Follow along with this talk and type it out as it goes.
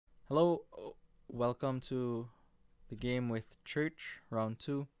Hello, welcome to the game with Church, round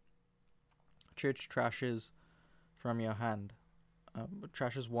 2. Church trashes from your hand.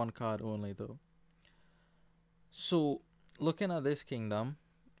 Trashes one card only though. So, looking at this kingdom,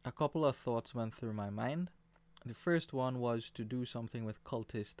 a couple of thoughts went through my mind. The first one was to do something with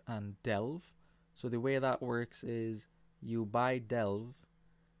Cultist and Delve. So the way that works is you buy Delve,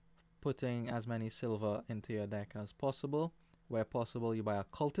 putting as many silver into your deck as possible. Where possible, you buy a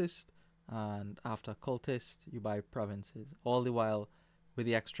Cultist, and after Cultist, you buy provinces. All the while, with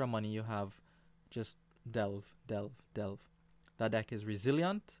the extra money you have, just delve, delve, delve. That deck is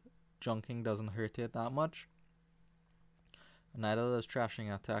resilient. Junking doesn't hurt it that much. Neither does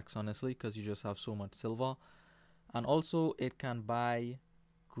trashing attacks, honestly, because you just have so much silver. And also, it can buy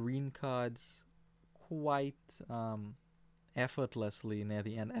green cards quite effortlessly near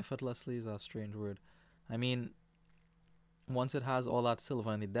the end. Effortlessly is a strange word. I mean, once it has all that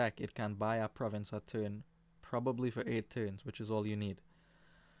silver in the deck, it can buy a province a turn, probably for 8 turns, which is all you need.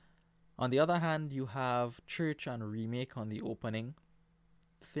 On the other hand, you have Church and Remake on the opening.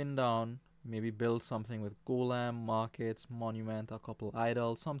 Thin down, maybe build something with Golem, Markets, Monument, a couple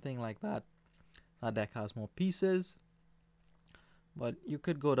Idols, something like that. That deck has more pieces, but you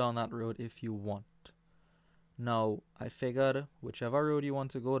could go down that road if you want. Now, I figured whichever road you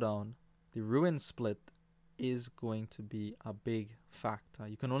want to go down, the Ruin split is going to be a big factor.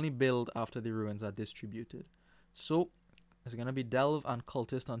 You can only build after the ruins are distributed. So, it's going to be Delve and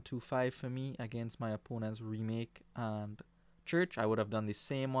Cultist on 2-5 for me against my opponent's Remake and Church. I would have done the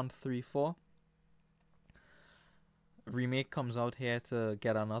same on 3-4. Remake comes out here to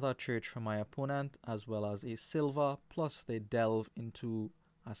get another Church from my opponent, as well as a silver, plus they delve into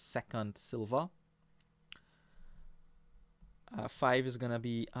a second silver. 5 is going to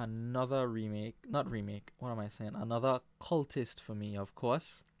be another Remake, not Remake, what am I saying? Another Cultist for me, of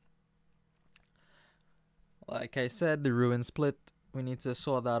course. Like I said, the Ruin split, we need to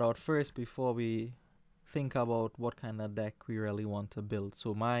sort that out first before we think about what kind of deck we really want to build.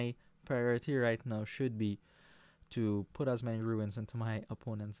 So my priority right now should be to put as many ruins into my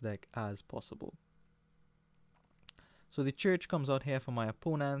opponent's deck as possible. So the Church comes out here for my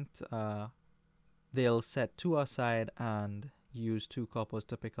opponent. They'll set 2 aside and use 2 coppers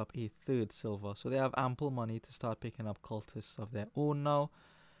to pick up a 3rd silver. So they have ample money to start picking up Cultists of their own now.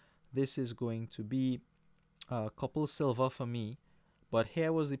 This is going to be a couple silver for me. But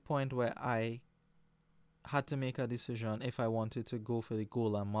here was the point where I had to make a decision if I wanted to go for the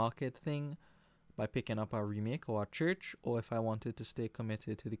Golem Market thing by picking up a Remake or a Church, or if I wanted to stay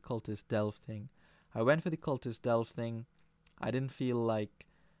committed to the Cultist Delve thing. I went for the Cultist Delve thing. I didn't feel like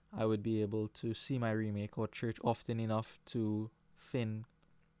I would be able to see my Remake or Church often enough to thin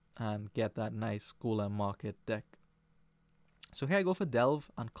and get that nice Golem Market deck. So here I go for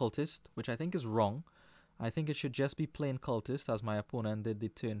Delve and Cultist, which I think is wrong. I think it should just be plain Cultist, as my opponent did the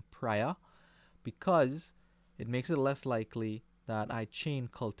turn prior, because it makes it less likely that I chain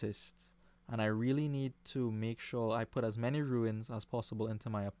Cultists, and I really need to make sure I put as many ruins as possible into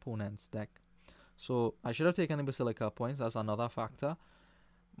my opponent's deck. So I should have taken the Basilica points, that's another factor.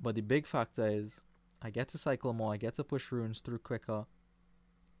 But the big factor is I get to cycle more, I get to push runes through quicker,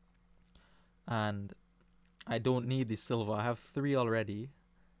 and I don't need the silver. I have 3 already,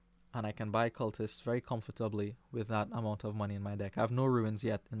 and I can buy Cultists very comfortably with that amount of money in my deck. I have no ruins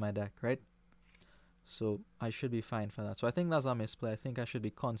yet in my deck, right? So I should be fine for that. So I think that's a misplay. I think I should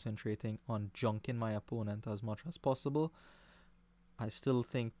be concentrating on junking my opponent as much as possible. I still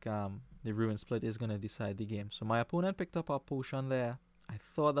think the ruin split is going to decide the game. So my opponent picked up a potion there. I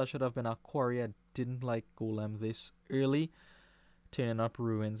thought that should have been a quarry. I didn't like Golem this early. Turning up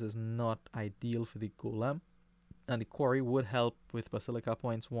ruins is not ideal for the Golem. And the quarry would help with Basilica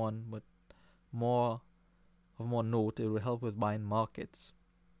points 1, but more note, it would help with buying markets.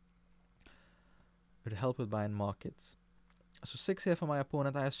 So 6 here for my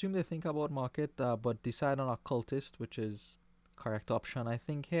opponent. I assume they think about market, but decide on a Cultist, which is correct option, I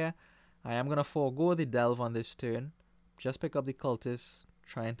think, here. I am going to forego the Delve on this turn. Just pick up the Cultist,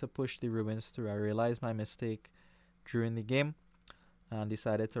 trying to push the ruins through. I realized my mistake during the game and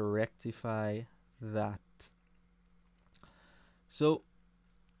decided to rectify that. So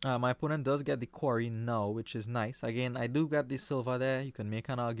my opponent does get the quarry now, which is nice. Again, I do get the silver there. You can make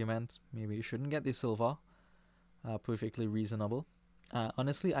an argument. Maybe you shouldn't get the silver. Perfectly reasonable.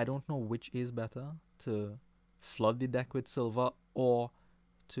 Honestly, I don't know which is better, to flood the deck with silver or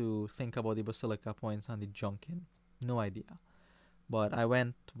to think about the Basilica points and the junking. No idea. But I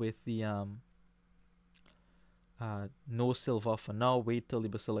went with the no silver for now. Wait till the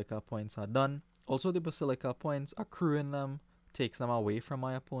Basilica points are done. Also, the Basilica points, accruing them takes them away from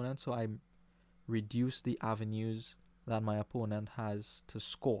my opponent, so I reduce the avenues that my opponent has to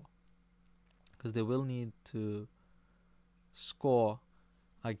score, because they will need to score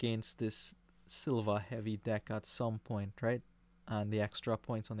against this silver heavy deck at some point, right? And the extra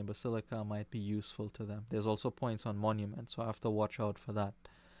points on the Basilica might be useful to them. There's also points on Monument, so I have to watch out for that.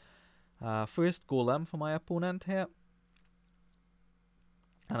 First Golem for my opponent here.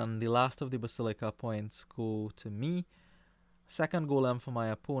 And the last of the Basilica points go to me. Second Golem for my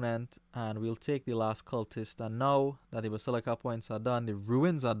opponent, and we'll take the last Cultist. And now that the Basilica points are done, the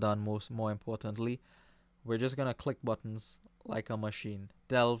ruins are done, more importantly, we're just going to click buttons like a machine.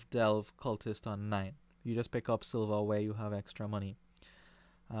 Delve, Cultist on 9. You just pick up silver where you have extra money.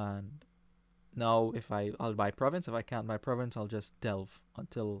 And now if I'll buy province. If I can't buy province, I'll just delve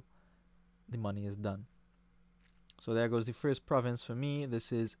until the money is done. So there goes the first province for me.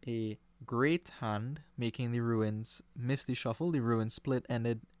 This is a great hand, making the ruins miss the shuffle. The ruin split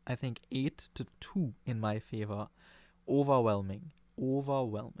ended, I think, 8-2 in my favor. Overwhelming.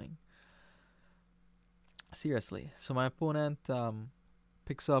 Seriously. So my opponent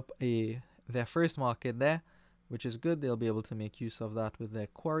picks up their first market there, which is good. They'll be able to make use of that with their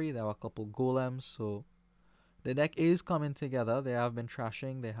quarry. There are a couple golems, so the deck is coming together. They have been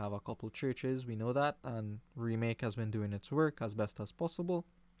trashing. They have a couple churches, we know that, and Remake has been doing its work as best as possible.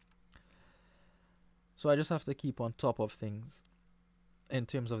 So I just have to keep on top of things in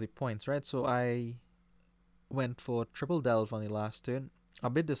terms of the points, right? So I went for triple delve on the last turn. A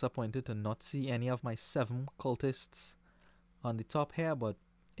bit disappointed to not see any of my 7 cultists on the top here, but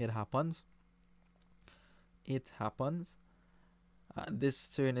it happens. This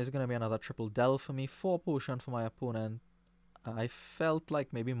turn is going to be another triple delve for me. 4 potion for my opponent. I felt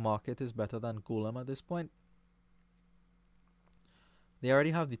like maybe market is better than golem at this point. They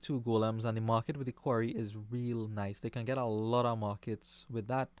already have the 2 golems, and the market with the quarry is real nice. They can get a lot of markets with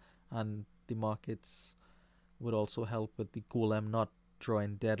that, and the markets would also help with the golem not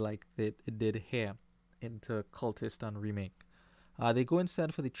drawing dead like it did here into Cultist and Remake. They go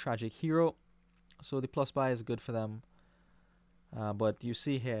instead for the Tragic Hero, so the plus buy is good for them. But you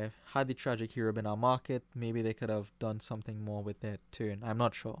see here, had the Tragic Hero been our market, maybe they could have done something more with their turn. I'm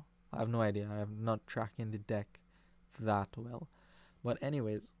not sure. I have no idea. I'm not tracking the deck that well. But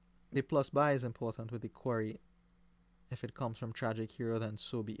anyways, the plus buy is important with the quarry. If it comes from Tragic Hero, then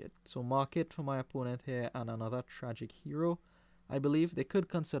so be it. So market for my opponent here and another Tragic Hero. I believe they could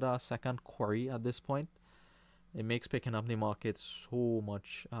consider a second quarry at this point. It makes picking up the market so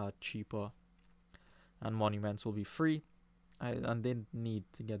much cheaper. And monuments will be free. And they need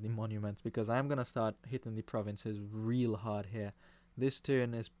to get the monuments, because I'm going to start hitting the provinces real hard here. This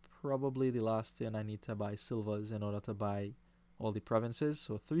turn is probably the last turn I need to buy silvers in order to buy all the provinces.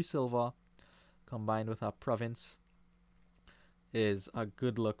 So 3 silver combined with a province is a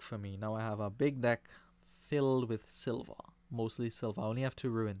good look for me. Now I have a big deck filled with silver. Mostly silver. I only have 2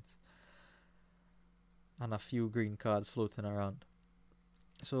 ruins. And a few green cards floating around.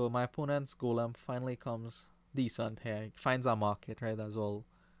 So my opponent's golem finally comes decent here. He finds our market, right? That's all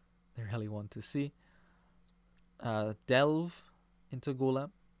they really want to see. Delve into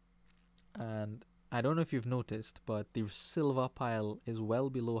golem. And I don't know if you've noticed, but the silver pile is well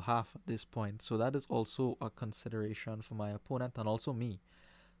below half at this point. So that is also a consideration for my opponent and also me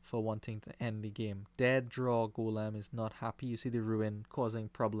for wanting to end the game. Dead draw golem is not happy. You see the ruin causing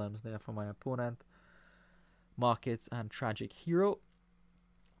problems there for my opponent. Markets and Tragic Hero.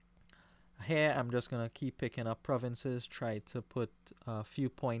 Here I'm just going to keep picking up provinces, try to put a few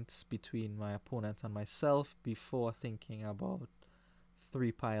points between my opponent and myself before thinking about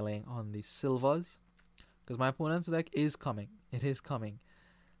 3-piling on the silvers. Because my opponent's deck is coming. It is coming.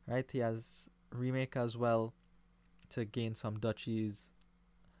 Right? He has Remake as well to gain some duchies.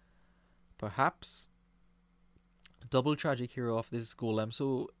 Perhaps. Double Tragic Hero off this golem.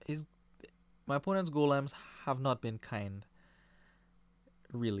 So my opponent's golems have not been kind.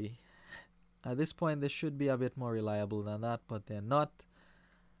 Really. At this point, they should be a bit more reliable than that, but they're not.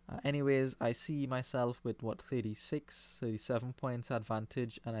 Anyways, I see myself with, 37 points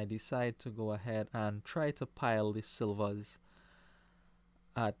advantage, and I decide to go ahead and try to pile the silvers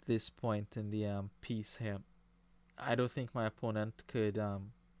at this point in the piece here. I don't think my opponent could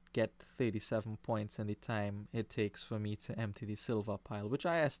get 37 points in the time it takes for me to empty the silver pile, which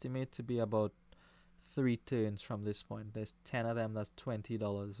I estimate to be about 3 turns from this point. There's 10 of them, that's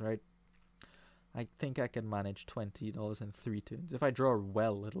 $20, right? I think I can manage $20 in 3 turns. If I draw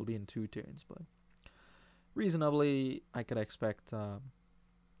well, it'll be in 2 turns, but reasonably, I could expect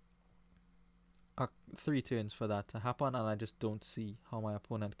 3 turns for that to happen, and I just don't see how my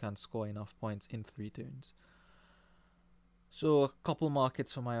opponent can score enough points in 3 turns. So a couple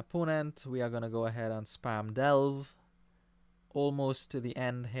markets for my opponent. We are going to go ahead and spam delve. Almost to the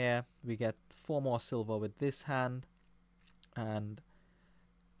end here. We get 4 more silver with this hand. And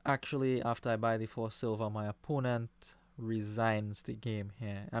actually, after I buy the 4 silver, my opponent resigns the game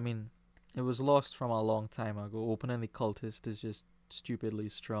here. I mean, it was lost from a long time ago. Opening the Cultist is just stupidly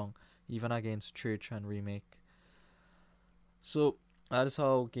strong, even against Church and Remake. So that is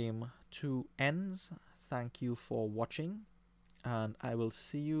how game 2 ends. Thank you for watching, and I will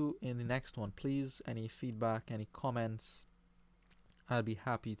see you in the next one. Please, any feedback, any comments, I'll be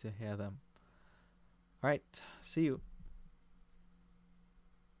happy to hear them. Alright, see you.